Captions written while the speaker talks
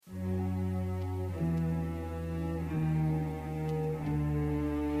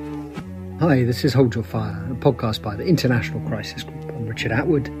Hi, this is Hold Your Fire, a podcast by the International Crisis Group. I'm Richard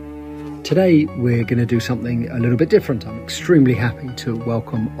Atwood. Today we're going to do something a little bit different. I'm extremely happy to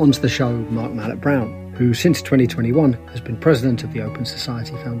welcome onto the show Mark Mallett-Brown, who since 2021 has been president of the Open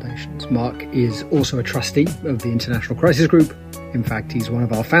Society Foundations. Mark is also a trustee of the International Crisis Group. In fact, he's one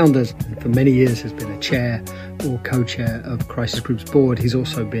of our founders and for many years has been a chair or co-chair of Crisis Group's board. He's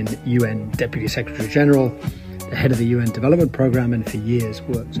also been UN Deputy Secretary General, the head of the UN Development Programme, and for years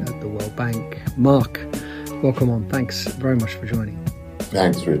worked at the World Bank. Mark, welcome on. Thanks very much for joining.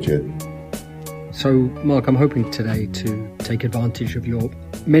 Thanks, Richard. So, Mark, I'm hoping today to take advantage of your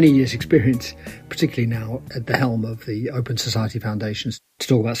many years' experience, particularly now at the helm of the Open Society Foundations, to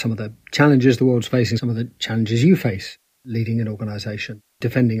talk about some of the challenges the world's facing, some of the challenges you face leading an organisation,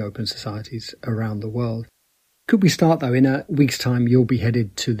 defending open societies around the world. Could we start, though, in a week's time, you'll be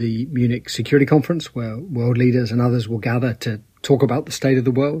headed to the Munich Security Conference, where world leaders and others will gather to talk about the state of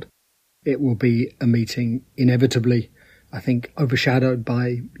the world. It will be a meeting inevitably, I think, overshadowed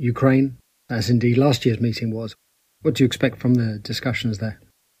by Ukraine, as indeed last year's meeting was. What do you expect from the discussions there?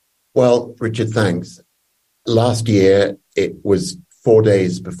 Well, Richard, thanks. Last year, it was 4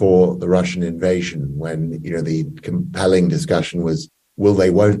 days before the Russian invasion when, the compelling discussion was, will they,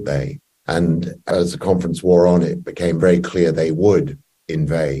 won't they? And as the conference wore on, it became very clear they would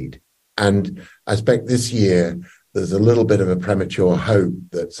invade. And I expect this year, there's a little bit of a premature hope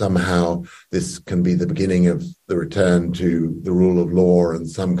that somehow this can be the beginning of the return to the rule of law and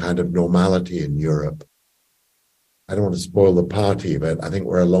some kind of normality in Europe. I don't want to spoil the party, but I think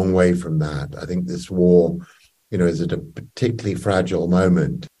we're a long way from that. I think this war, is at a particularly fragile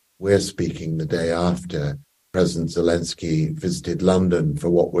moment. We're speaking the day after President Zelensky visited London for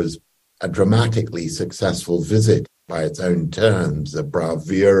what was a dramatically successful visit by its own terms, a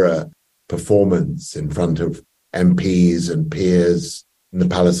bravura performance in front of MPs and peers in the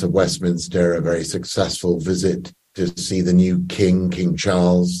Palace of Westminster, a very successful visit to see the new king, King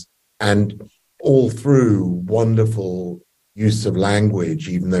Charles, and all through wonderful use of language,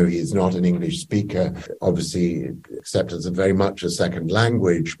 even though he is not an English speaker, obviously accepted as very much a second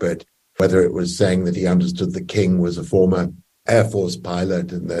language, but whether it was saying that he understood the king was a former Air Force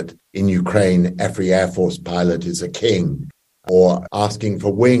pilot and that in Ukraine, every Air Force pilot is a king, or asking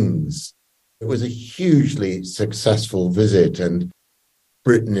for wings. It was a hugely successful visit, and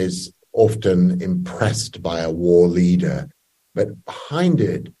Britain is often impressed by a war leader. But behind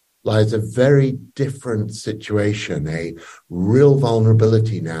it lies a very different situation, a real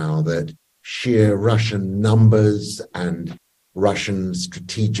vulnerability now that sheer Russian numbers and Russian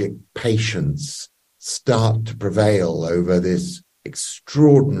strategic patience start to prevail over this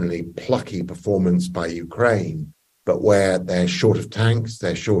extraordinarily plucky performance by Ukraine, but where they're short of tanks,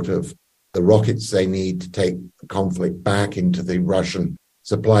 they're short of the rockets they need to take the conflict back into the Russian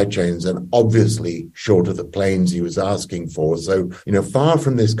supply chains, and obviously short of the planes he was asking for. So, far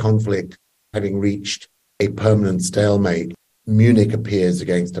from this conflict having reached a permanent stalemate, Munich appears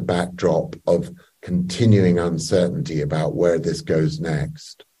against a backdrop of continuing uncertainty about where this goes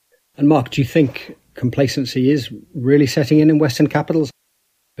next. And Mark, do you think complacency is really setting in Western capitals?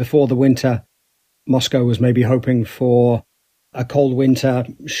 Before the winter, Moscow was maybe hoping for a cold winter,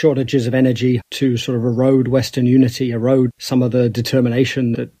 shortages of energy to sort of erode Western unity, erode some of the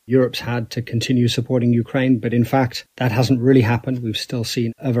determination that Europe's had to continue supporting Ukraine. But in fact, that hasn't really happened. We've still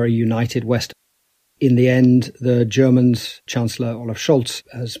seen a very united West. In the end, the Germans, Chancellor Olaf Scholz,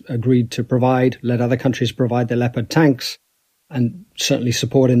 has agreed to let other countries provide their Leopard tanks, and certainly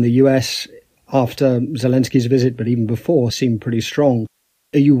support in the US after Zelensky's visit, but even before, seemed pretty strong.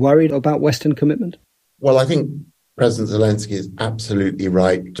 Are you worried about Western commitment? Well, I think President Zelensky is absolutely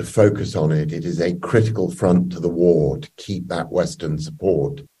right to focus on it. It is a critical front to the war to keep that Western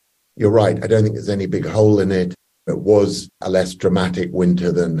support. You're right. I don't think there's any big hole in it. It was a less dramatic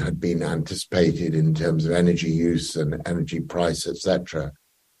winter than had been anticipated in terms of energy use and energy price, etc.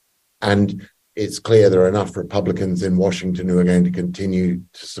 And it's clear there are enough Republicans in Washington who are going to continue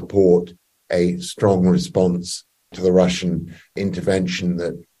to support a strong response to the Russian intervention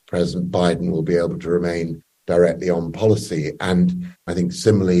that President Biden will be able to remain directly on policy. And I think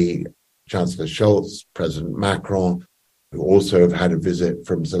similarly, Chancellor Scholz, President Macron, who also have had a visit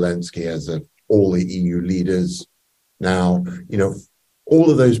from Zelensky, as have all the EU leaders. Now,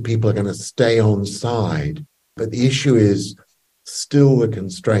 all of those people are going to stay on side. But the issue is still the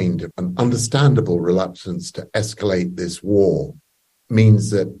constraint of an understandable reluctance to escalate this war means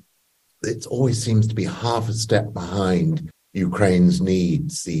that it always seems to be half a step behind Ukraine's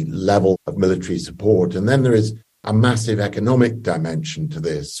needs, the level of military support. And then there is a massive economic dimension to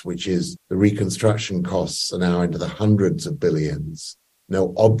this, which is the reconstruction costs are now into the hundreds of billions.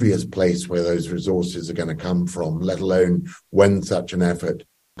 no obvious place where those resources are going to come from, let alone when such an effort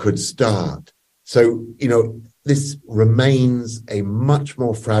could start. So, this remains a much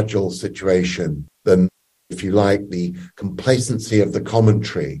more fragile situation than, if you like, the complacency of the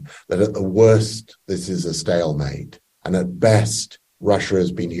commentary that at the worst, this is a stalemate. And at best, Russia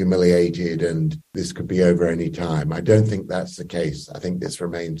has been humiliated and this could be over any time. I don't think that's the case. I think this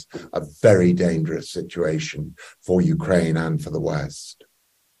remains a very dangerous situation for Ukraine and for the West.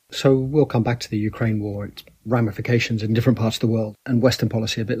 So we'll come back to the Ukraine war, its ramifications in different parts of the world, and Western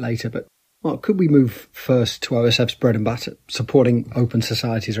policy a bit later. But could we move first to OSF's bread and butter, supporting open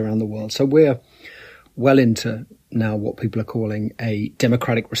societies around the world? So we're well into now what people are calling a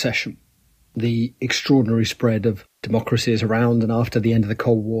democratic recession. The extraordinary spread of democracies around and after the end of the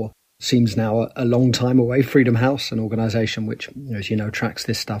Cold War seems now a long time away. Freedom House, an organisation which, as you know, tracks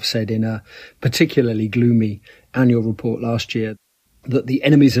this stuff, said in a particularly gloomy annual report last year that the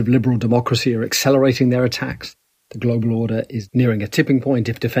enemies of liberal democracy are accelerating their attacks. The global order is nearing a tipping point.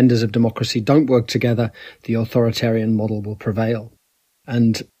 If defenders of democracy don't work together, the authoritarian model will prevail.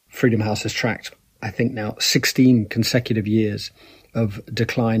 And Freedom House has tracked, I think now, 16 consecutive years of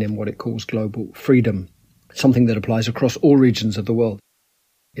decline in what it calls global freedom, something that applies across all regions of the world.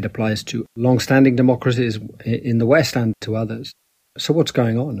 It applies to long-standing democracies in the West and to others. So what's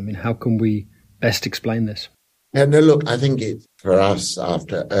going on? I mean, how can we best explain this? Yeah, no, look, I think it's for us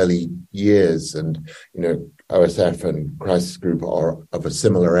after early years and, OSF and Crisis Group are of a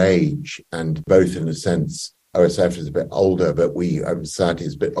similar age and both in a sense, OSF is a bit older, but society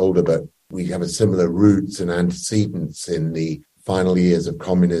is a bit older, but we have a similar roots and antecedents in the final years of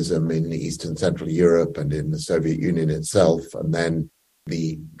communism in Eastern Central Europe and in the Soviet Union itself, and then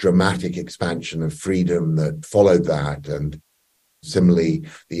the dramatic expansion of freedom that followed that, and similarly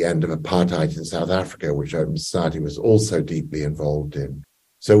the end of apartheid in South Africa, which Open Society was also deeply involved in.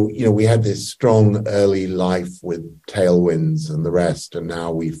 So, we had this strong early life with tailwinds and the rest, and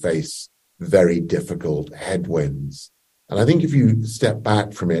now we face very difficult headwinds. And I think if you step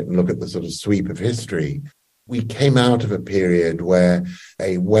back from it and look at the sort of sweep of history, we came out of a period where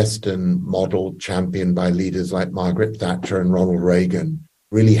a Western model championed by leaders like Margaret Thatcher and Ronald Reagan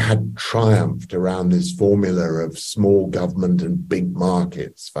really had triumphed around this formula of small government and big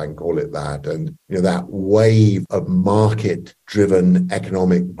markets, if I can call it that. And, that wave of market-driven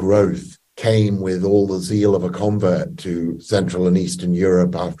economic growth came with all the zeal of a convert to Central and Eastern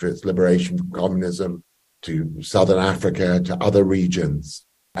Europe after its liberation from communism, to Southern Africa, to other regions.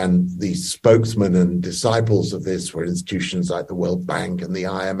 And the spokesmen and disciples of this were institutions like the World Bank and the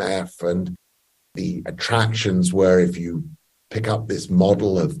IMF. And the attractions were, if you pick up this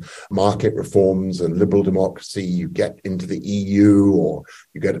model of market reforms and liberal democracy, you get into the EU or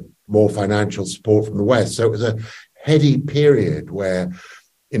you get more financial support from the West. So it was a heady period where,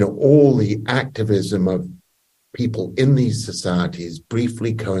 all the activism of people in these societies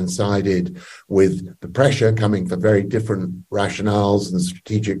briefly coincided with the pressure coming for very different rationales and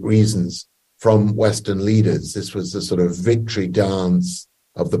strategic reasons from Western leaders. This was the sort of victory dance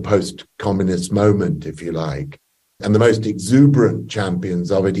of the post-communist moment, if you like. And the most exuberant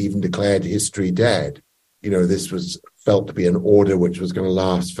champions of it even declared history dead. This was felt to be an order which was going to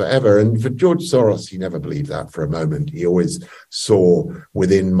last forever. And for George Soros, he never believed that for a moment. He always saw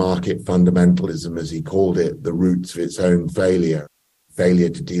within market fundamentalism, as he called it, the roots of its own failure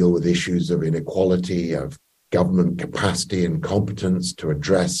to deal with issues of inequality, of government capacity and competence to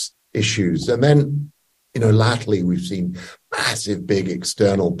address issues. And then, latterly, we've seen massive, big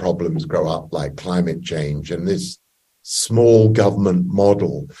external problems grow up like climate change. And this small government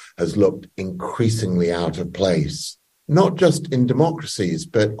model has looked increasingly out of place, not just in democracies,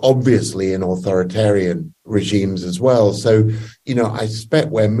 but obviously in authoritarian regimes as well. So, I suspect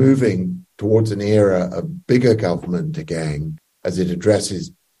we're moving towards an era of bigger government again as it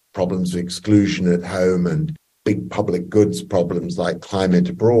addresses problems of exclusion at home and big public goods problems like climate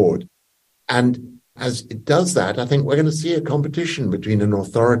abroad. And as it does that, I think we're going to see a competition between an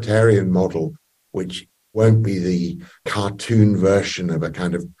authoritarian model, which won't be the cartoon version of a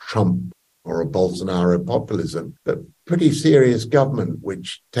kind of Trump or a Bolsonaro populism, but pretty serious government,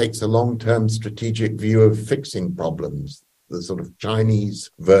 which takes a long-term strategic view of fixing problems, the sort of Chinese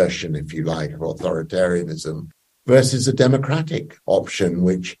version, if you like, of authoritarianism, versus a democratic option,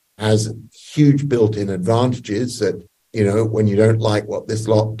 which has huge built-in advantages that, when you don't like what this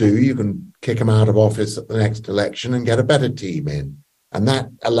lot do, you can kick them out of office at the next election and get a better team in. And that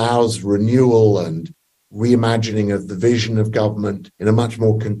allows renewal and reimagining of the vision of government in a much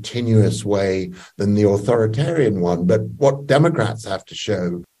more continuous way than the authoritarian one. But what Democrats have to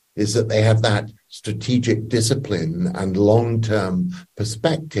show is that they have that strategic discipline and long-term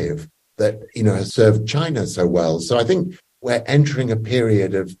perspective that, has served China so well. So I think we're entering a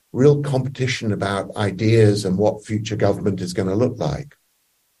period of real competition about ideas and what future government is going to look like.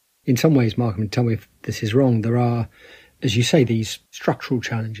 In some ways, Mark, tell me if this is wrong, there are, as you say, these structural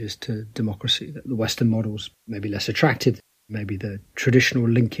challenges to democracy, that the Western models may be less attractive. Maybe the traditional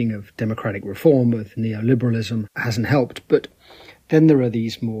linking of democratic reform with neoliberalism hasn't helped. But then there are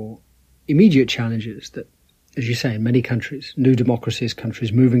these more immediate challenges that, as you say, in many countries, new democracies,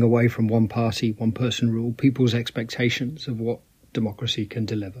 countries moving away from one party, one person rule, people's expectations of what democracy can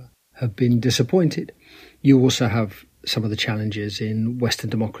deliver have been disappointed. You also have some of the challenges in Western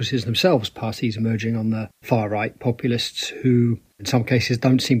democracies themselves, parties emerging on the far right, populists who in some cases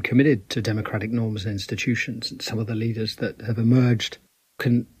don't seem committed to democratic norms and institutions. And some of the leaders that have emerged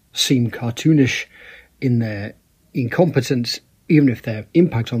can seem cartoonish in their incompetence, even if their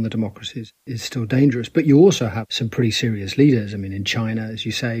impact on the democracies is still dangerous. But you also have some pretty serious leaders. In China, as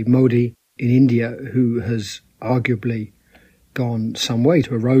you say, Modi, in India, who has arguably gone some way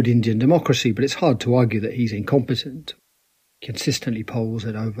to erode Indian democracy, but it's hard to argue that he's incompetent. Consistently polls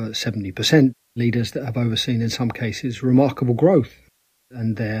at over 70%, leaders that have overseen in some cases remarkable growth,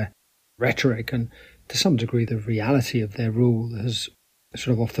 and their rhetoric and to some degree the reality of their rule has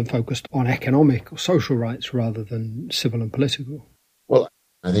sort of often focused on economic or social rights rather than civil and political. Well,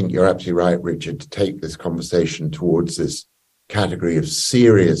 I think you're absolutely right, Richard, to take this conversation towards this category of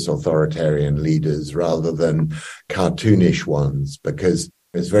serious authoritarian leaders rather than cartoonish ones, because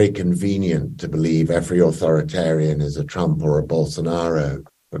it's very convenient to believe every authoritarian is a Trump or a Bolsonaro,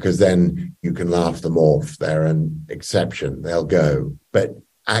 because then you can laugh them off. They're an exception. They'll go. But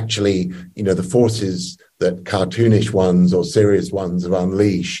actually, the forces that cartoonish ones or serious ones have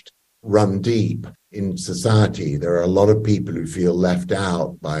unleashed run deep in society. There are a lot of people who feel left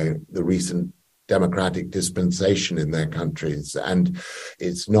out by the recent democratic dispensation in their countries. And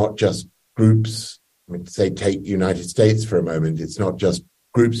it's not just groups, say, take the United States for a moment. It's not just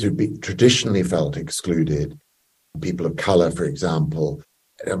groups who traditionally felt excluded, people of color, for example,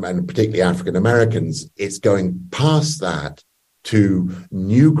 and particularly African Americans. It's going past that to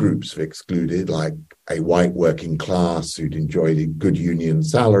new groups of excluded, like a white working class who'd enjoyed good union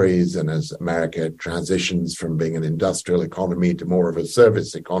salaries. And as America transitions from being an industrial economy to more of a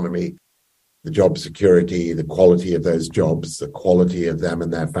service economy, the job security, the quality of those jobs, the quality of them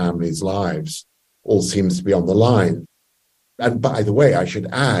and their families' lives all seems to be on the line. And by the way, I should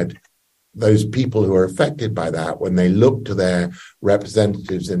add, those people who are affected by that, when they look to their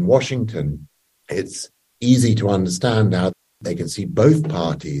representatives in Washington, it's easy to understand how they can see both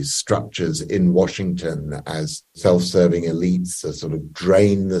parties' structures in Washington as self-serving elites, a sort of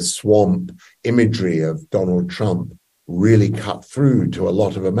drain the swamp imagery of Donald Trump really cut through to a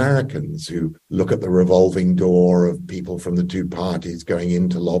lot of Americans who look at the revolving door of people from the two parties going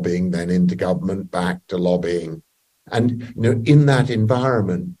into lobbying, then into government, back to lobbying. And, in that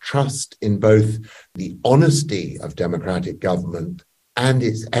environment, trust in both the honesty of democratic government and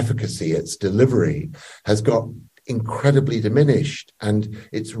its efficacy, its delivery, has got incredibly diminished. And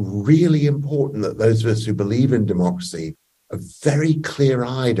it's really important that those of us who believe in democracy are very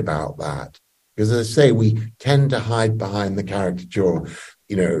clear-eyed about that. Because, as I say, we tend to hide behind the caricature,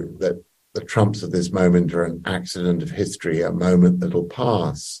 that the Trumps of this moment are an accident of history, a moment that'll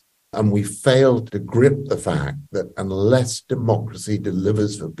pass. And we fail to grip the fact that unless democracy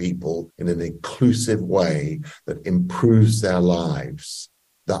delivers for people in an inclusive way that improves their lives,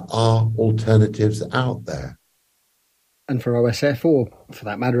 there are alternatives out there. And for OSF, or for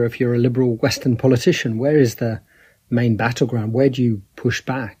that matter, if you're a liberal Western politician, where is the main battleground? Where do you push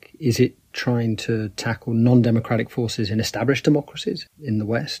back? Is it trying to tackle non-democratic forces in established democracies in the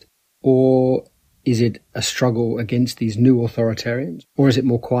West? Or is it a struggle against these new authoritarians? Or is it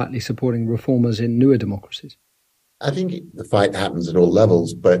more quietly supporting reformers in newer democracies? I think the fight happens at all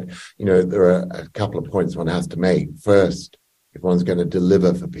levels, but, there are a couple of points one has to make. First, if one's going to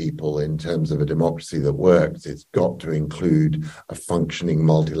deliver for people in terms of a democracy that works, it's got to include a functioning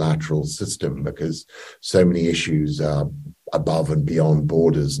multilateral system, because so many issues are above and beyond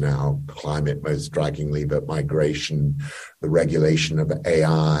borders now. Climate, most strikingly, but migration, the regulation of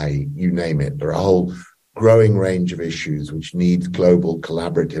AI, you name it. There are a whole growing range of issues which need global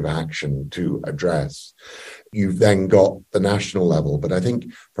collaborative action to address. You've then got the national level. But I think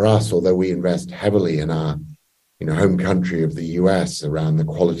for us, although we invest heavily in our home country of the US around the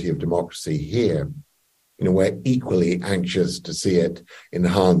quality of democracy here, we're equally anxious to see it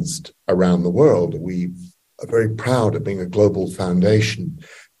enhanced around the world. We are very proud of being a global foundation.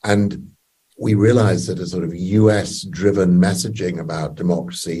 And we realize that a sort of US-driven messaging about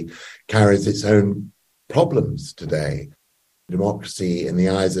democracy carries its own problems today. Democracy, in the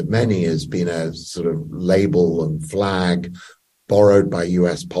eyes of many, has been a sort of label and flag borrowed by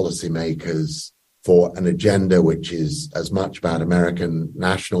US policymakers for an agenda which is as much about American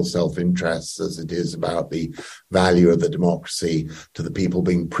national self-interests as it is about the value of the democracy to the people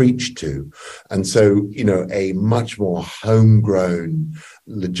being preached to. And so, a much more homegrown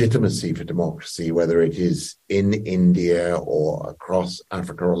legitimacy for democracy, whether it is in India or across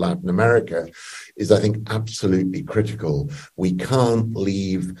Africa or Latin America, is, I think, absolutely critical. We can't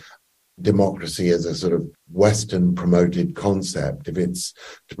leave democracy as a sort of Western promoted concept. If it's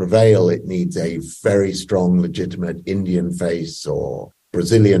to prevail, it needs a very strong, legitimate Indian face or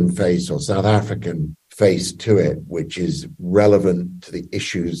Brazilian face or South African face to it, which is relevant to the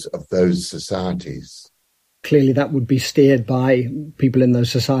issues of those societies. Clearly, that would be steered by people in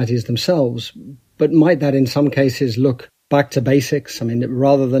those societies themselves. But might that in some cases look back to basics? I mean,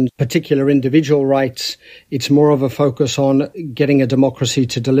 rather than particular individual rights, it's more of a focus on getting a democracy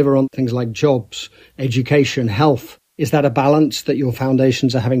to deliver on things like jobs, education, health. Is that a balance that your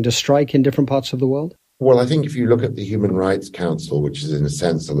foundations are having to strike in different parts of the world? Well, I think if you look at the Human Rights Council, which is in a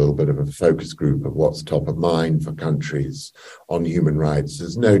sense a little bit of a focus group of what's top of mind for countries on human rights,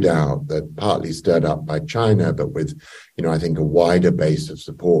 there's no doubt that partly stirred up by China, but with, I think a wider base of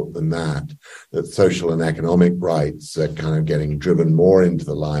support than that social and economic rights are kind of getting driven more into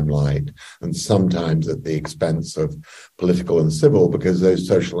the limelight, and sometimes at the expense of political and civil, because those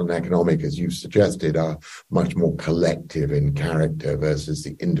social and economic, as you've suggested, are much more collective in character versus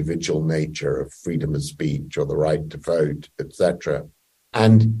the individual nature of freedom of speech or the right to vote, etc.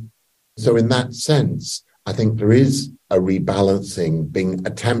 And so in that sense, I think there is a rebalancing being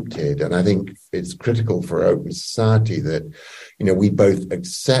attempted. And I think it's critical for open society that, we both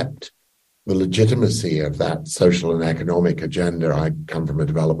accept the legitimacy of that social and economic agenda. I come from a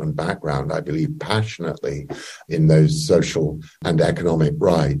development background. I believe passionately in those social and economic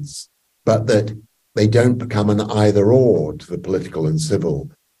rights, but that they don't become an either or to the political and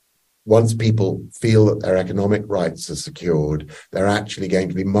civil. Once people feel that their economic rights are secured, they're actually going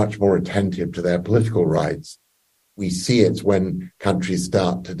to be much more attentive to their political rights. We see it when countries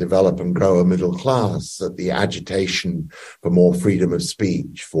start to develop and grow a middle class, that the agitation for more freedom of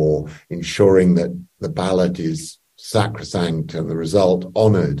speech, for ensuring that the ballot is sacrosanct and the result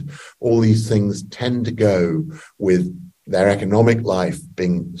honored, all these things tend to go with their economic life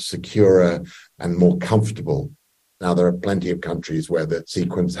being securer and more comfortable. Now, there are plenty of countries where the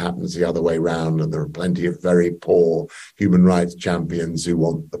sequence happens the other way around, and there are plenty of very poor human rights champions who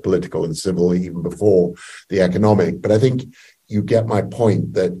want the political and civil even before the economic. But I think you get my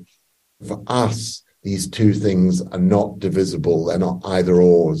point that for us, these two things are not divisible. They're not either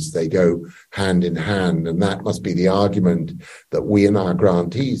ors. They go hand in hand. And that must be the argument that we and our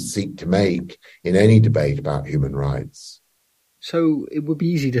grantees seek to make in any debate about human rights. So it would be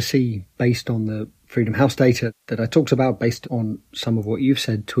easy to see, based on the Freedom House data that I talked about, based on some of what you've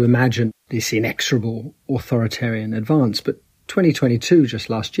said, to imagine this inexorable authoritarian advance. But 2022, just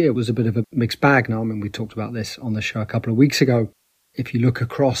last year, was a bit of a mixed bag now. I mean, we talked about this on the show a couple of weeks ago. If you look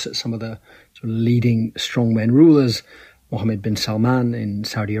across at some of the sort of leading strongmen rulers, Mohammed bin Salman in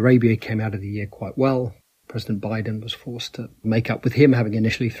Saudi Arabia came out of the year quite well. President Biden was forced to make up with him, having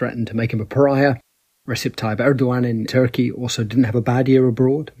initially threatened to make him a pariah. Recep Tayyip Erdogan in Turkey also didn't have a bad year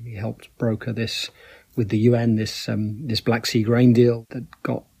abroad. He helped broker this with the UN, this Black Sea grain deal that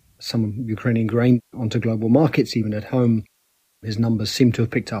got some Ukrainian grain onto global markets, even at home. His numbers seem to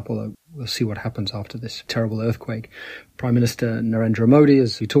have picked up, although we'll see what happens after this terrible earthquake. Prime Minister Narendra Modi,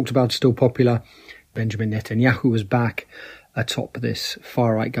 as we talked about, still popular. Benjamin Netanyahu was back atop this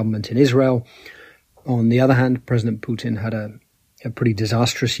far-right government in Israel. On the other hand, President Putin had a pretty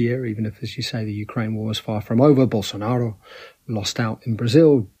disastrous year, even if, as you say, the Ukraine war was far from over. Bolsonaro lost out in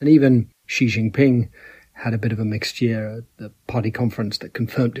Brazil. And even Xi Jinping had a bit of a mixed year at the party conference that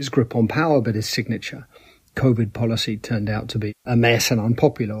confirmed his grip on power, but his signature COVID policy turned out to be a mess and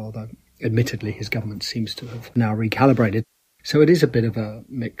unpopular, although admittedly his government seems to have now recalibrated. So it is a bit of a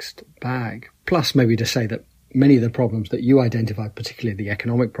mixed bag. Plus, maybe to say that many of the problems that you identified, particularly the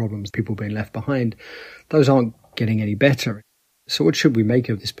economic problems, people being left behind, those aren't getting any better. So what should we make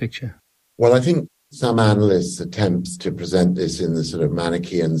of this picture? Well, I think some analysts' attempts to present this in the sort of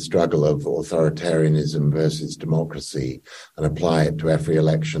Manichaean struggle of authoritarianism versus democracy and apply it to every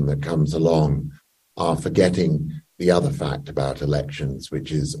election that comes along are forgetting the other fact about elections,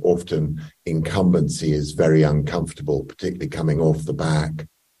 which is often incumbency is very uncomfortable, particularly coming off the back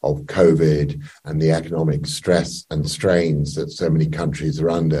of COVID and the economic stress and strains that so many countries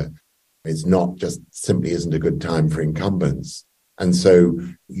are under. It's not just simply isn't a good time for incumbents. And so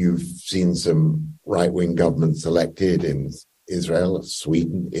you've seen some right-wing governments elected in Israel,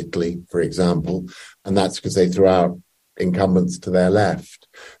 Sweden, Italy, for example, and that's because they threw out incumbents to their left.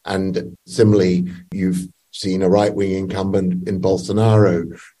 And similarly, you've seen a right-wing incumbent in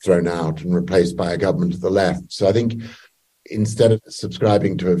Bolsonaro thrown out and replaced by a government to the left. So I think instead of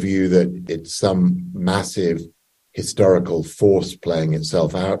subscribing to a view that it's some massive historical force playing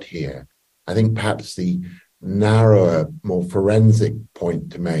itself out here, I think perhaps the narrower, more forensic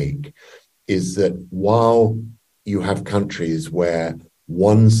point to make is that while you have countries where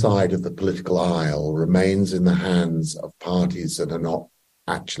one side of the political aisle remains in the hands of parties that are not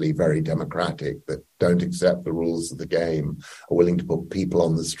actually very democratic, that don't accept the rules of the game, are willing to put people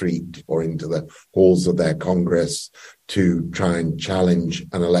on the street or into the halls of their Congress to try and challenge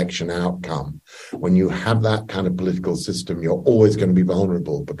an election outcome. When you have that kind of political system, you're always going to be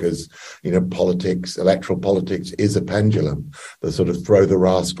vulnerable because, politics, electoral politics is a pendulum. The sort of throw the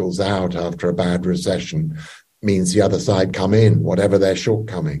rascals out after a bad recession means the other side come in, whatever their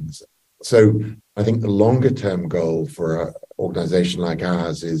shortcomings. So I think the longer term goal for an organization like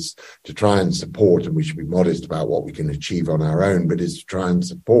ours is to try and support, and we should be modest about what we can achieve on our own, but is to try and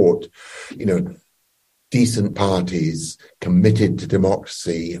support, decent parties committed to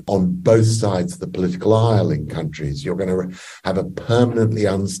democracy on both sides of the political aisle in countries. You're going to have a permanently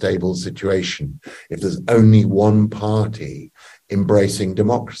unstable situation if there's only one party embracing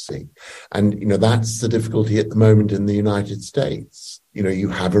democracy. And, that's the difficulty at the moment in the United States. You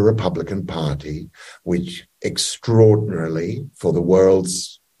have a Republican Party, which extraordinarily, for the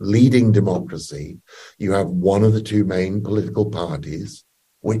world's leading democracy, you have one of the two main political parties,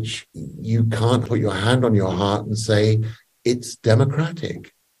 which you can't put your hand on your heart and say it's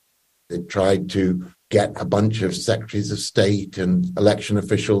democratic. They tried to get a bunch of secretaries of state and election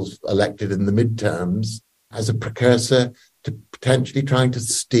officials elected in the midterms as a precursor to potentially trying to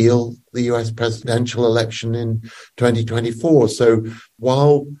steal the US presidential election in 2024. So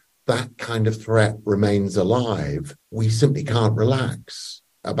while that kind of threat remains alive, we simply can't relax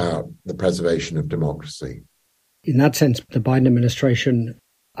about the preservation of democracy. In that sense, the Biden administration,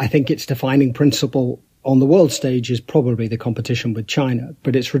 I think its defining principle on the world stage is probably the competition with China,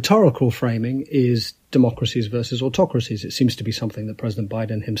 but its rhetorical framing is democracies versus autocracies. It seems to be something that President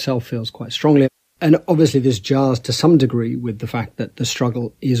Biden himself feels quite strongly. And obviously this jars to some degree with the fact that the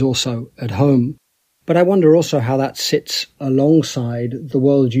struggle is also at home. But I wonder also how that sits alongside the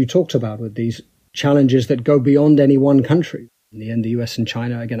world you talked about with these challenges that go beyond any one country. In the end, the US and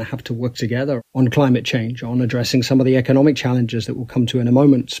China are going to have to work together on climate change, on addressing some of the economic challenges that we'll come to in a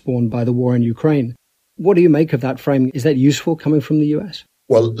moment, spawned by the war in Ukraine. What do you make of that framing? Is that useful coming from the US?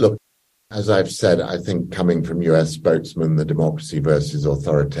 Well, look, as I've said, I think coming from US spokesman, the democracy versus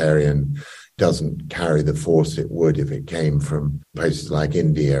authoritarian doesn't carry the force it would if it came from places like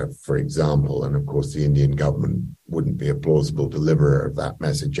India, for example. And of course, the Indian government wouldn't be a plausible deliverer of that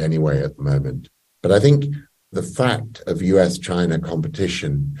message anyway at the moment. But I think the fact of US-China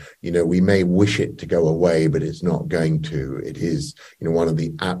competition, we may wish it to go away, but it's not going to. It is, one of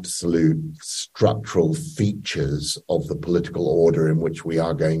the absolute structural features of the political order in which we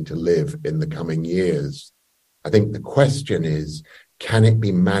are going to live in the coming years. I think the question is, can it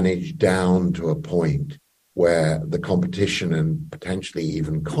be managed down to a point where the competition and potentially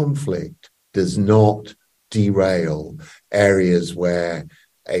even conflict does not derail areas where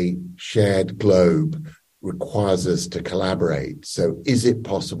a shared globe requires us to collaborate? So is it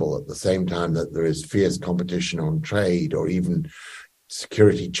possible at the same time that there is fierce competition on trade or even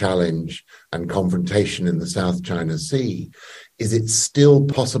security challenge and confrontation in the South China Sea, is it still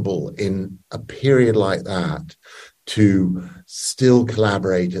possible in a period like that to still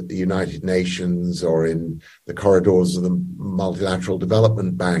collaborate at the United Nations or in the corridors of the multilateral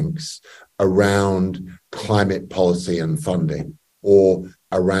development banks around climate policy and funding, or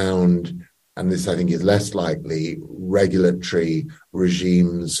around, and this I think is less likely, regulatory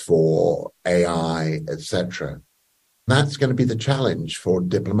regimes for AI, etc.? That's going to be the challenge for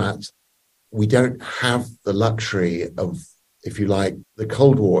diplomats. We don't have the luxury of, if you like, the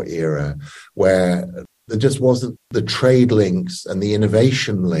Cold War era, where there just wasn't the trade links and the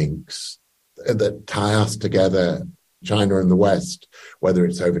innovation links that tie us together, China and the West, whether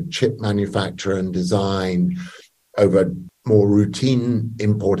it's over chip manufacture and design, over more routine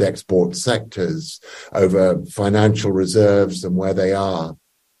import-export sectors, over financial reserves and where they are.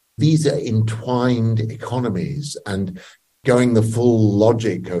 These are entwined economies, and going the full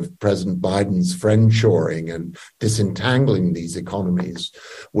logic of President Biden's friendshoring and disentangling these economies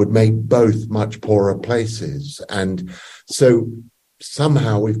would make both much poorer places. And so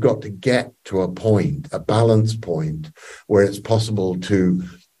somehow we've got to get to a point, a balance point, where it's possible to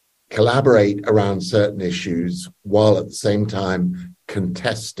collaborate around certain issues while at the same time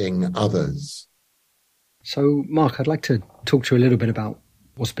contesting others. So, Mark, I'd like to talk to you a little bit about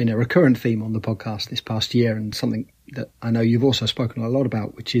what's been a recurrent theme on the podcast this past year, and something that I know you've also spoken a lot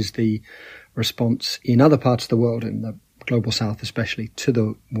about, which is the response in other parts of the world, in the global south especially, to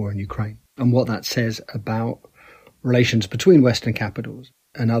the war in Ukraine, and what that says about relations between Western capitals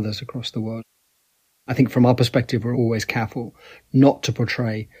and others across the world. I think from our perspective, we're always careful not to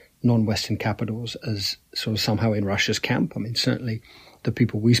portray non-Western capitals as sort of somehow in Russia's camp. I mean, certainly the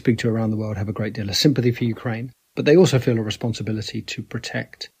people we speak to around the world have a great deal of sympathy for Ukraine, but they also feel a responsibility to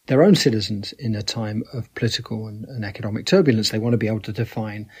protect their own citizens in a time of political and economic turbulence. They want to be able to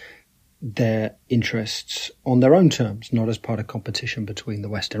define their interests on their own terms, not as part of competition between the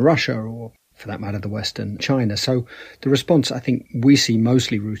West and Russia, or for that matter, the West and China. So the response, I think, we see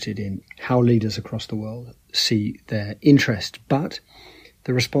mostly rooted in how leaders across the world see their interest. But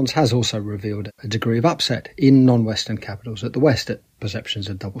the response has also revealed a degree of upset in non-Western capitals at the West, at perceptions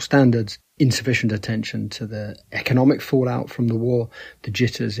of double standards, insufficient attention to the economic fallout from the war, the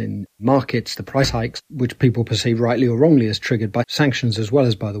jitters in markets, the price hikes, which people perceive rightly or wrongly as triggered by sanctions as well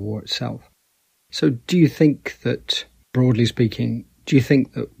as by the war itself. So do you think that, broadly speaking, do you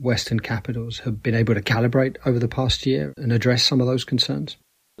think that Western capitals have been able to calibrate over the past year and address some of those concerns?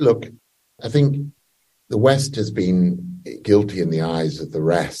 Look, I think the West has been guilty in the eyes of the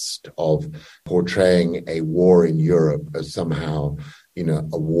rest of portraying a war in Europe as somehow,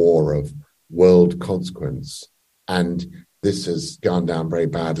 a war of world consequence. And this has gone down very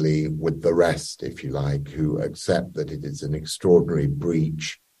badly with the rest, if you like, who accept that it is an extraordinary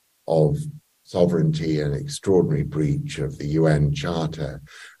breach of sovereignty, an extraordinary breach of the UN Charter,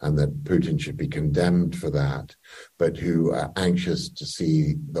 and that Putin should be condemned for that, but who are anxious to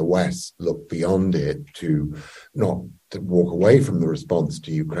see the West look beyond it, to not to walk away from the response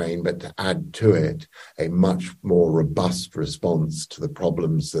to Ukraine, but to add to it a much more robust response to the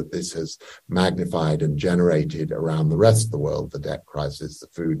problems that this has magnified and generated around the rest of the world, the debt crisis, the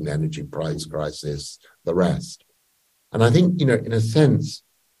food and energy price crisis, the rest. And I think, in a sense,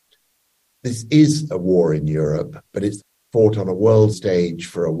 this is a war in Europe, but it's fought on a world stage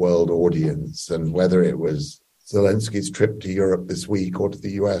for a world audience. And whether it was Zelensky's trip to Europe this week or to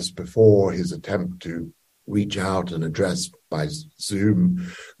the US before, his attempt to reach out and address by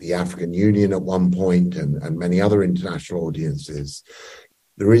Zoom the African Union at one point and many other international audiences,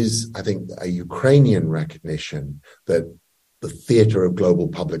 there is, I think, a Ukrainian recognition that the theater of global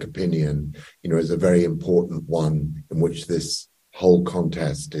public opinion, is a very important one in which this whole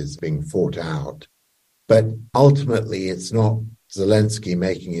contest is being fought out. But ultimately, it's not Zelensky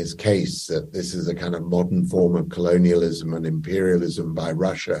making his case that this is a kind of modern form of colonialism and imperialism by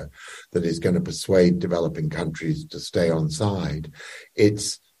Russia that is going to persuade developing countries to stay on side.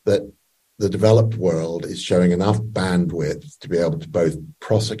 It's that the developed world is showing enough bandwidth to be able to both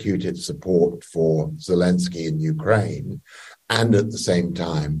prosecute its support for Zelensky in Ukraine and at the same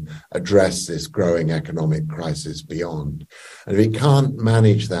time address this growing economic crisis beyond. And if it can't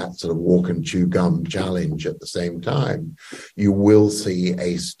manage that sort of walk and chew gum challenge at the same time, you will see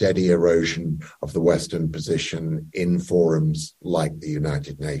a steady erosion of the Western position in forums like the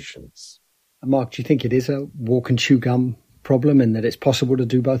United Nations. Mark, do you think it is a walk and chew gum problem and that it's possible to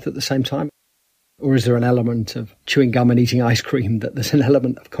do both at the same time? Or is there an element of chewing gum and eating ice cream, that there's an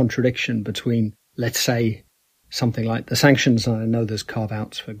element of contradiction between, let's say, something like the sanctions? I know there's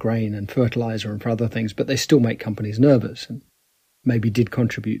carve-outs for grain and fertilizer and for other things, but they still make companies nervous and maybe did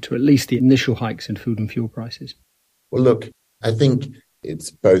contribute to at least the initial hikes in food and fuel prices. Well, look, I think it's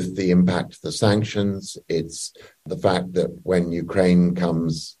both the impact of the sanctions, it's the fact that when Ukraine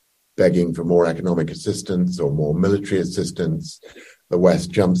comes begging for more economic assistance or more military assistance, the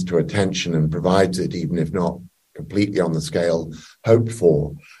West jumps to attention and provides it, even if not completely on the scale hoped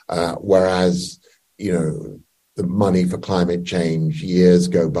for. Whereas, the money for climate change, years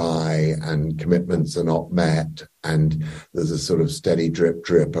go by and commitments are not met, and there's a sort of steady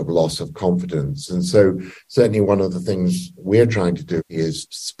drip of loss of confidence. And so certainly one of the things we're trying to do is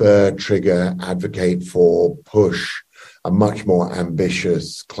spur, trigger, advocate for, push a much more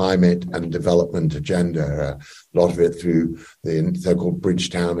ambitious climate and development agenda, a lot of it through the so-called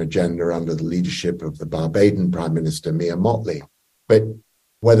Bridgetown agenda under the leadership of the Barbadian Prime Minister, Mia Mottley. But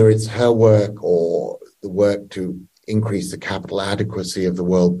whether it's her work or the work to increase the capital adequacy of the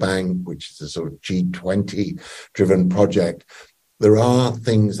World Bank, which is a sort of G20-driven project, there are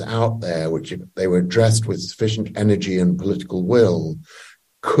things out there which, if they were addressed with sufficient energy and political will,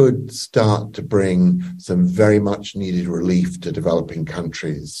 could start to bring some very much needed relief to developing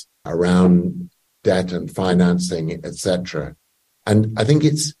countries around debt and financing, etc. And I think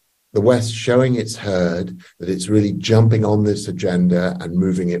it's the West showing its herd, that it's really jumping on this agenda and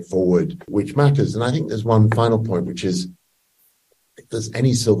moving it forward, which matters. And I think there's one final point, which is, if there's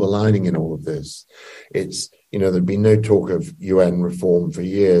any silver lining in all of this, it's, there'd been no talk of UN reform for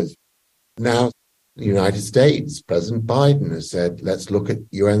years. Now, the United States, President Biden has said, let's look at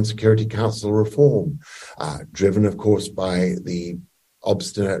UN Security Council reform, driven, of course, by the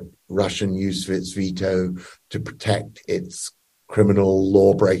obstinate Russian use of its veto to protect its criminal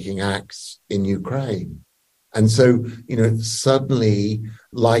law-breaking acts in Ukraine. And so, suddenly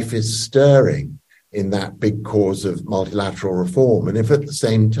life is stirring in that big cause of multilateral reform. And if at the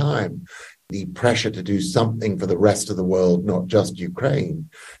same time, the pressure to do something for the rest of the world, not just Ukraine,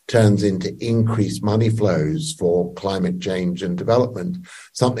 turns into increased money flows for climate change and development,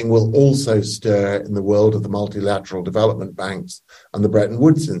 something will also stir in the world of the multilateral development banks and the Bretton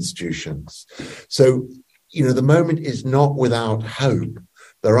Woods institutions. So, the moment is not without hope.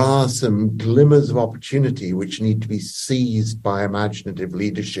 There are some glimmers of opportunity which need to be seized by imaginative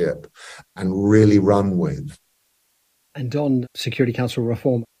leadership and really run with. And on Security Council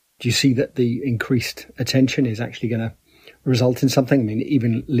reform, do you see that the increased attention is actually going to result in something? I mean,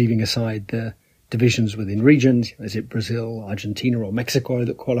 even leaving aside the divisions within regions, is it Brazil, Argentina or Mexico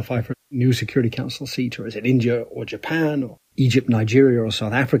that qualify for a new Security Council seat, or is it India or Japan or Egypt, Nigeria or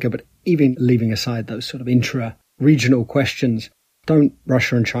South Africa? But even leaving aside those sort of intra-regional questions, don't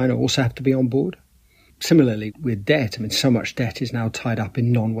Russia and China also have to be on board? Similarly, with debt, so much debt is now tied up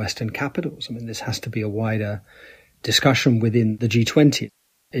in non-Western capitals. This has to be a wider discussion within the G20.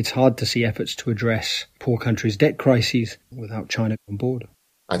 It's hard to see efforts to address poor countries' debt crises without China on board.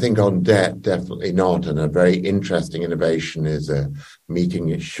 I think on debt, definitely not. And a very interesting innovation is a meeting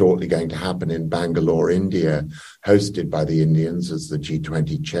is shortly going to happen in Bangalore, India, hosted by the Indians as the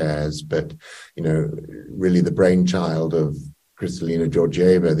G20 chairs. But, really the brainchild of Kristalina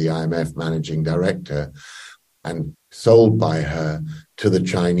Georgieva, the IMF managing director, and sold by her to the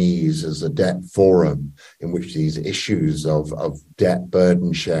Chinese as a debt forum in which these issues of debt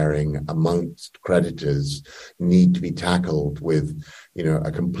burden sharing amongst creditors need to be tackled with,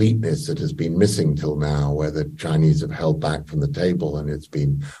 a completeness that has been missing till now, where the Chinese have held back from the table and it's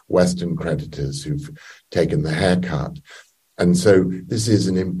been Western creditors who've taken the haircut. And so this is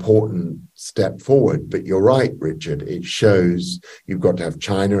an important step forward. But you're right, Richard, it shows you've got to have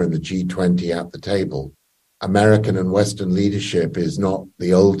China and the G20 at the table. American and Western leadership is not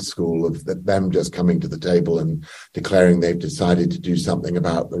the old school of them just coming to the table and declaring they've decided to do something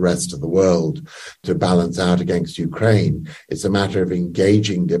about the rest of the world to balance out against Ukraine. It's a matter of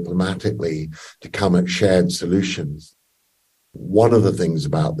engaging diplomatically to come at shared solutions. One of the things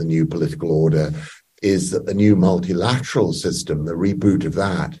about the new political order is that the new multilateral system, the reboot of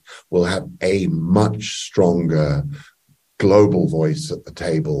that, will have a much stronger global voice at the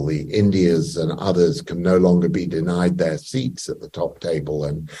table. The Indias and others can no longer be denied their seats at the top table.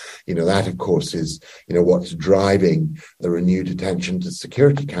 And, that, of course, is, what's driving the renewed attention to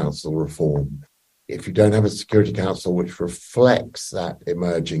Security Council reform. If you don't have a Security Council which reflects that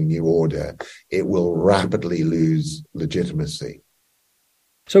emerging new order, it will rapidly lose legitimacy.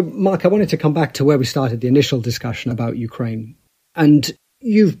 So, Mark, I wanted to come back to where we started the initial discussion about Ukraine. And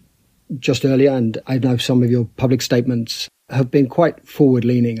you've just earlier, and I know some of your public statements have been quite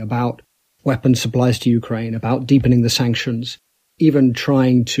forward-leaning about weapons supplies to Ukraine, about deepening the sanctions, even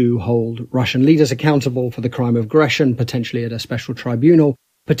trying to hold Russian leaders accountable for the crime of aggression, potentially at a special tribunal,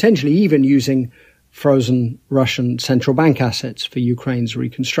 potentially even using frozen Russian central bank assets for Ukraine's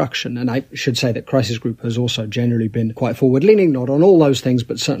reconstruction. And I should say that Crisis Group has also generally been quite forward-leaning, not on all those things,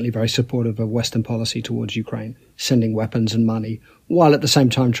 but certainly very supportive of Western policy towards Ukraine, sending weapons and money, while at the same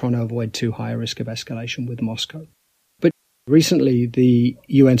time trying to avoid too high a risk of escalation with Moscow. But recently, the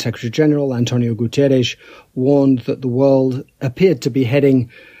UN Secretary-General, Antonio Guterres, warned that the world appeared to be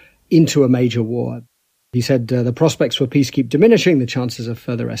heading into a major war. He said, the prospects for peace keep diminishing, the chances of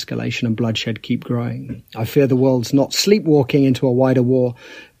further escalation and bloodshed keep growing. I fear the world's not sleepwalking into a wider war,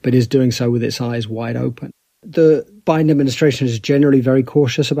 but is doing so with its eyes wide open. The Biden administration is generally very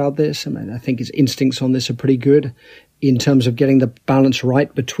cautious about this. I think its instincts on this are pretty good in terms of getting the balance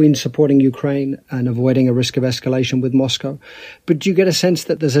right between supporting Ukraine and avoiding a risk of escalation with Moscow. But do you get a sense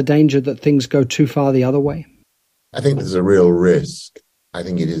that there's a danger that things go too far the other way? I think there's a real risk. I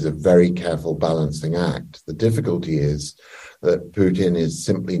think it is a very careful balancing act. The difficulty is that Putin is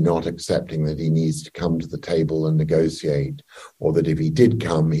simply not accepting that he needs to come to the table and negotiate, or that if he did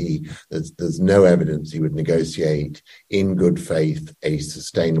come, there's no evidence he would negotiate in good faith a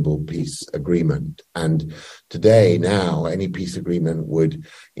sustainable peace agreement. And today, now, any peace agreement would,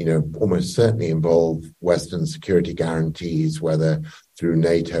 almost certainly involve Western security guarantees, whether through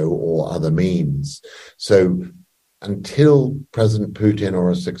NATO or other means. So until President Putin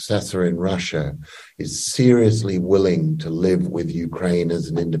or a successor in Russia is seriously willing to live with Ukraine as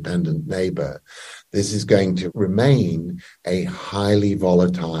an independent neighbor, this is going to remain a highly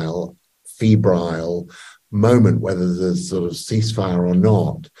volatile, febrile moment, whether there's sort of ceasefire or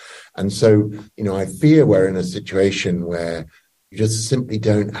not. And so, I fear we're in a situation where you just simply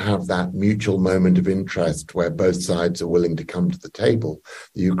don't have that mutual moment of interest where both sides are willing to come to the table.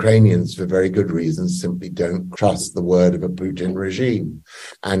 The Ukrainians, for very good reasons, simply don't trust the word of a Putin regime.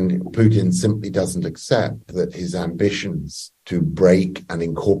 And Putin simply doesn't accept that his ambitions to break and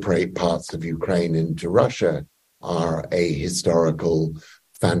incorporate parts of Ukraine into Russia are a historical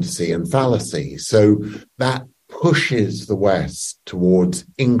fantasy and fallacy. So that pushes the West towards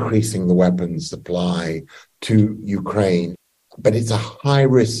increasing the weapons supply to Ukraine. But it's a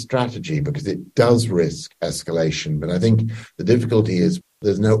high-risk strategy because it does risk escalation. But I think the difficulty is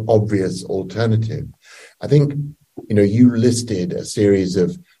there's no obvious alternative. I think, you listed a series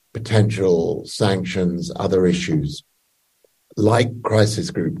of potential sanctions, other issues. Like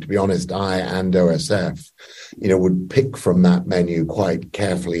Crisis Group, to be honest, I and OSF, would pick from that menu quite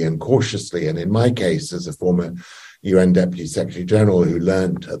carefully and cautiously. And in my case, as a former UN Deputy Secretary General who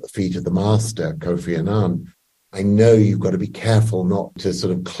learned at the feet of the master, Kofi Annan, I know you've got to be careful not to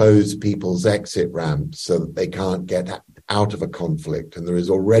sort of close people's exit ramps so that they can't get out of a conflict. And there is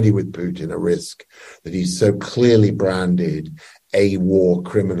already with Putin a risk that he's so clearly branded a war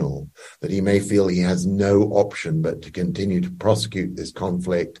criminal that he may feel he has no option but to continue to prosecute this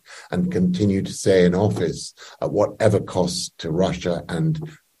conflict and continue to stay in office at whatever cost to Russia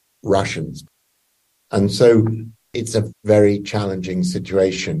and Russians. And so it's a very challenging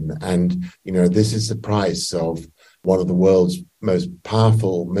situation. And, this is the price of one of the world's most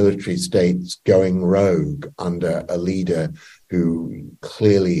powerful military states going rogue under a leader who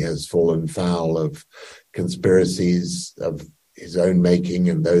clearly has fallen foul of conspiracies of his own making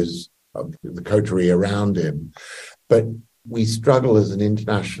and those of the coterie around him. But we struggle as an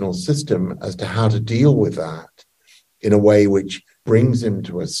international system as to how to deal with that in a way which brings him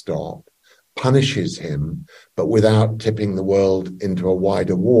to a stop, punishes him, but without tipping the world into a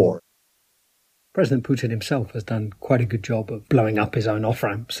wider war. President Putin himself has done quite a good job of blowing up his own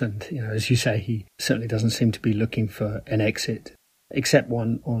off-ramps. And, as you say, he certainly doesn't seem to be looking for an exit, except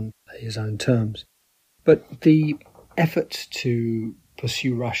one on his own terms. But the efforts to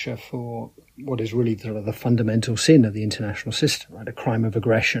pursue Russia for what is really sort of the fundamental sin of the international system, right? A crime of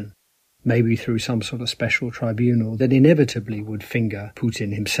aggression, maybe through some sort of special tribunal that inevitably would finger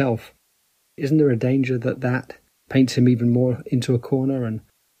Putin himself. Isn't there a danger that paints him even more into a corner and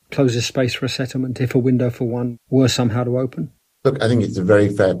closes space for a settlement if a window for one were somehow to open? Look, I think it's a very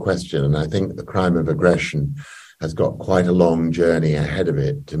fair question. And I think the crime of aggression has got quite a long journey ahead of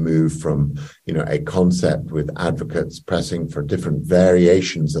it to move from, a concept with advocates pressing for different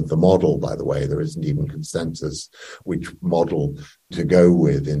variations of the model. By the way, there isn't even consensus which model to go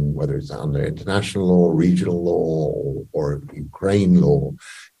with in whether it's under international law, regional law, or Ukraine law.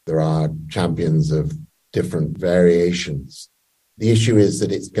 There are champions of different variations. The issue is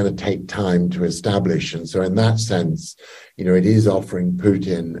that it's going to take time to establish. And so in that sense, it is offering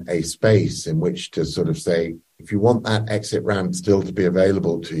Putin a space in which to sort of say, if you want that exit ramp still to be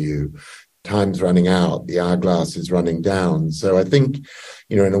available to you, time's running out, the hourglass is running down. So I think,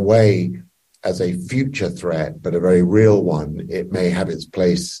 in a way, as a future threat, but a very real one, it may have its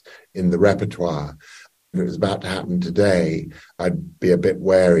place in the repertoire. If it was about to happen today, I'd be a bit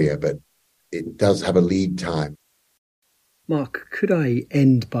warier, but it does have a lead time. Mark, could I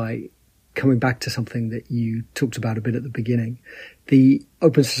end by coming back to something that you talked about a bit at the beginning? The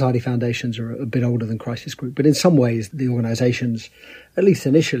Open Society Foundations are a bit older than Crisis Group, but in some ways the organisations, at least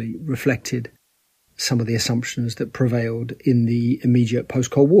initially, reflected some of the assumptions that prevailed in the immediate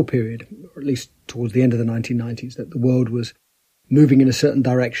post-Cold War period, or at least towards the end of the 1990s, that the world was moving in a certain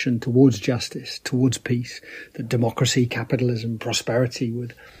direction towards justice, towards peace, that democracy, capitalism, prosperity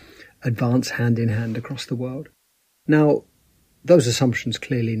would advance hand in hand across the world. Now, those assumptions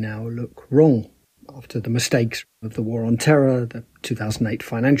clearly now look wrong after the mistakes of the war on terror, the 2008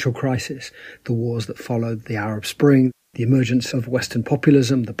 financial crisis, the wars that followed the Arab Spring, the emergence of Western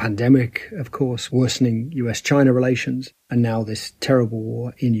populism, the pandemic, of course, worsening US-China relations, and now this terrible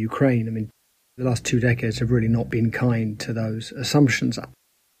war in Ukraine. I mean, the last 2 decades have really not been kind to those assumptions.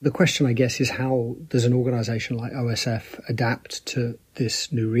 The question, I guess, is how does an organization like OSF adapt to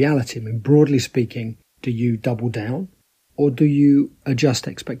this new reality? I mean, broadly speaking, do you double down or do you adjust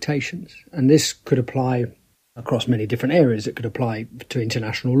expectations? And this could apply across many different areas. It could apply to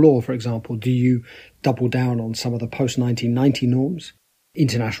international law, for example. Do you double down on some of the post-1990 norms,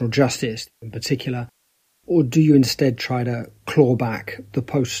 international justice in particular, or do you instead try to claw back the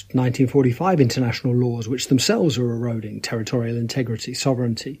post-1945 international laws, which themselves are eroding territorial integrity,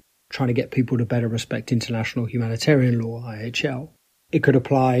 sovereignty, trying to get people to better respect international humanitarian law, IHL? It could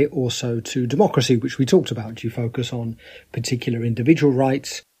apply also to democracy, which we talked about. Do you focus on particular individual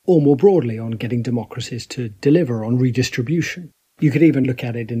rights, or more broadly on getting democracies to deliver on redistribution? You could even look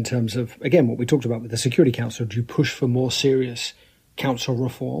at it in terms of, again, what we talked about with the Security Council. Do you push for more serious council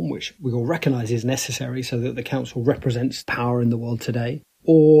reform, which we all recognise is necessary so that the council represents power in the world today?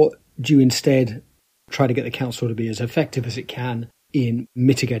 Or do you instead try to get the council to be as effective as it can in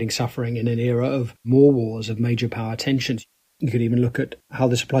mitigating suffering in an era of more wars, of major power tensions? You could even look at how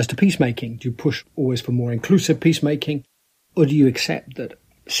this applies to peacemaking. Do you push always for more inclusive peacemaking? Or do you accept that,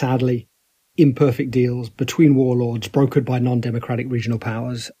 sadly, imperfect deals between warlords brokered by non-democratic regional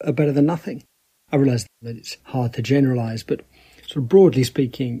powers are better than nothing? I realise that it's hard to generalise, but sort of broadly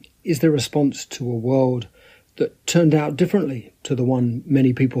speaking, is the response to a world that turned out differently to the one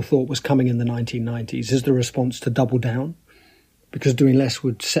many people thought was coming in the 1990s? Is the response to double down because doing less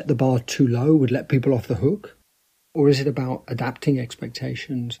would set the bar too low, would let people off the hook? Or is it about adapting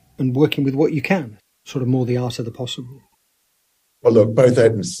expectations and working with what you can, sort of more the art of the possible? Well, look, both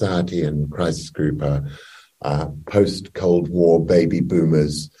Open Society and Crisis Group are post-Cold War baby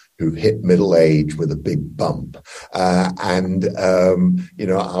boomers who've hit middle age with a big bump. Our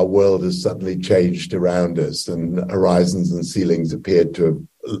world has suddenly changed around us and horizons and ceilings appeared to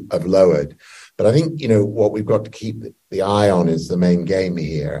have lowered. But I think, what we've got to keep the eye on is the main game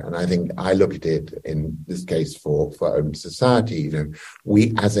here. And I think I look at it in this case for Open Society.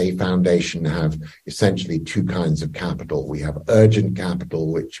 We as a foundation have essentially two kinds of capital. We have urgent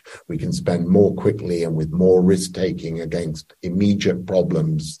capital, which we can spend more quickly and with more risk taking against immediate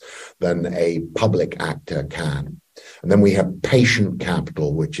problems than a public actor can. And then we have patient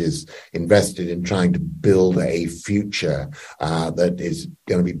capital, which is invested in trying to build a future that is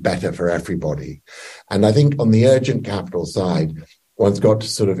going to be better for everybody. And I think on the urgent capital side, one's got to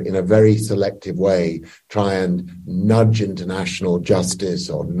sort of, in a very selective way, try and nudge international justice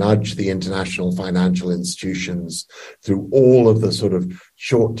or nudge the international financial institutions through all of the sort of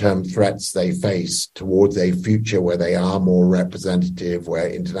short-term threats they face towards a future where they are more representative, where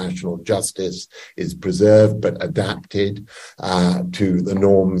international justice is preserved but adapted to the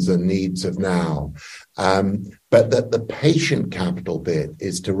norms and needs of now. But that the patient capital bit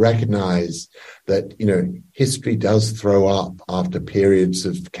is to recognize that, history does throw up after periods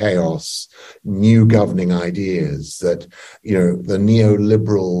of chaos, new governing ideas, that, the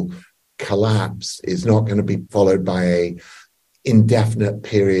neoliberal collapse is not going to be followed by a indefinite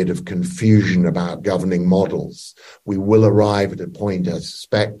period of confusion about governing models. We will arrive at a point, I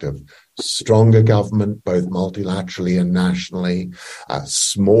suspect, of stronger government, both multilaterally and nationally,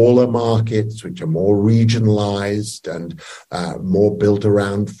 smaller markets, which are more regionalized and more built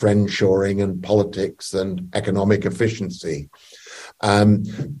around friendshoring and politics and economic efficiency.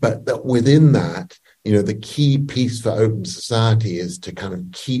 But that within that, the key piece for Open Society is to kind of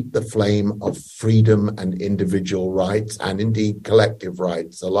keep the flame of freedom and individual rights and indeed collective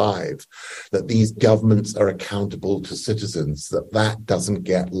rights alive, that these governments are accountable to citizens, that doesn't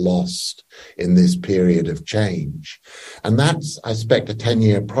get lost in this period of change. And that's, I suspect, a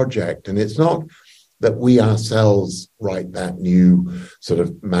 10-year project. And it's not that we ourselves write that new sort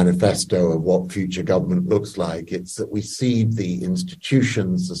of manifesto of what future government looks like. It's that we seed the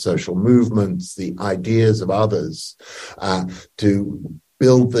institutions, the social movements, the ideas of others to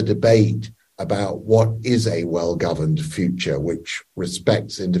build the debate about what is a well-governed future, which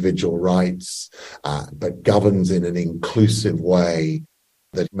respects individual rights, but governs in an inclusive way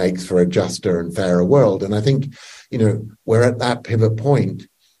that makes for a juster and fairer world. And I think, we're at that pivot point.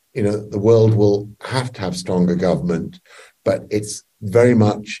 The world will have to have stronger government, but it's very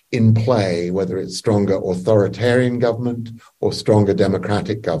much in play whether it's stronger authoritarian government or stronger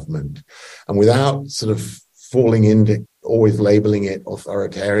democratic government. And without sort of falling into always labeling it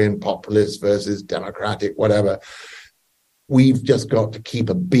authoritarian, populist versus democratic, whatever, we've just got to keep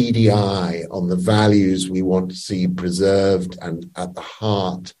a beady eye on the values we want to see preserved and at the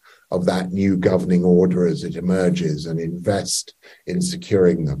heart of that new governing order as it emerges and invest in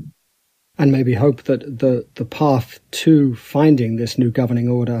securing them. And maybe hope that the path to finding this new governing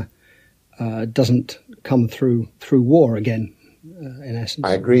order doesn't come through war again, in essence.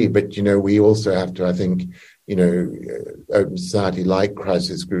 I agree, but, we also have to, I think, Open Society, like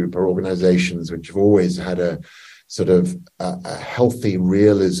Crisis Group, are organizations which have always had a sort of a healthy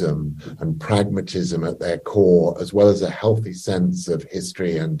realism and pragmatism at their core, as well as a healthy sense of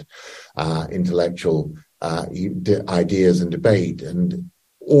history and intellectual ideas and debate. And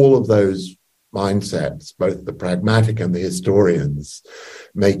all of those mindsets, both the pragmatic and the historians,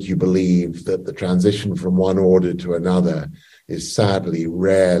 make you believe that the transition from one order to another is sadly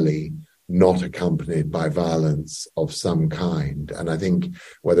rarely not accompanied by violence of some kind. And I think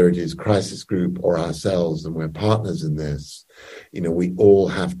whether it is Crisis Group or ourselves, and we're partners in this, we all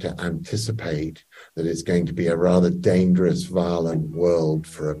have to anticipate that it's going to be a rather dangerous, violent world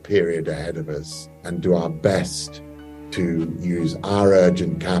for a period ahead of us, and do our best to use our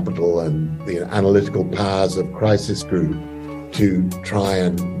urgent capital and the analytical powers of Crisis Group to try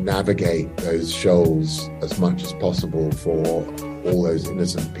and navigate those shoals as much as possible for all those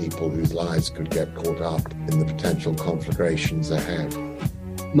innocent people whose lives could get caught up in the potential conflagrations ahead.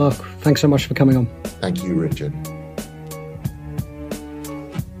 Mark, thanks so much for coming on. Thank you, Richard.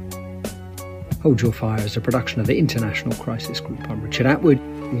 Hold Your Fire is a production of the International Crisis Group. I'm Richard Atwood.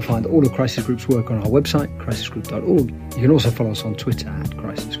 You can find all of Crisis Group's work on our website, crisisgroup.org. You can also follow us on Twitter at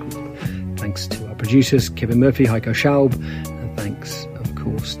Crisis Group. Thanks to our producers, Kevin Murphy, Heiko Schaub, and thanks, of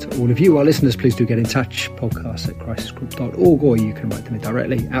course, to all of you, our listeners. Please do get in touch, podcast@crisisgroup.org, or you can write to me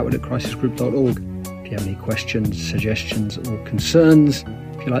directly, outward@crisisgroup.org. If you have any questions, suggestions, or concerns,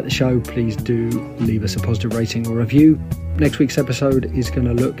 if you like the show, please do leave us a positive rating or review. Next week's episode is going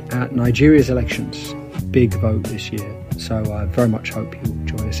to look at Nigeria's elections. Big vote this year. So I very much hope you'll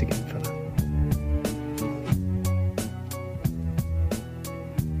join us again for that.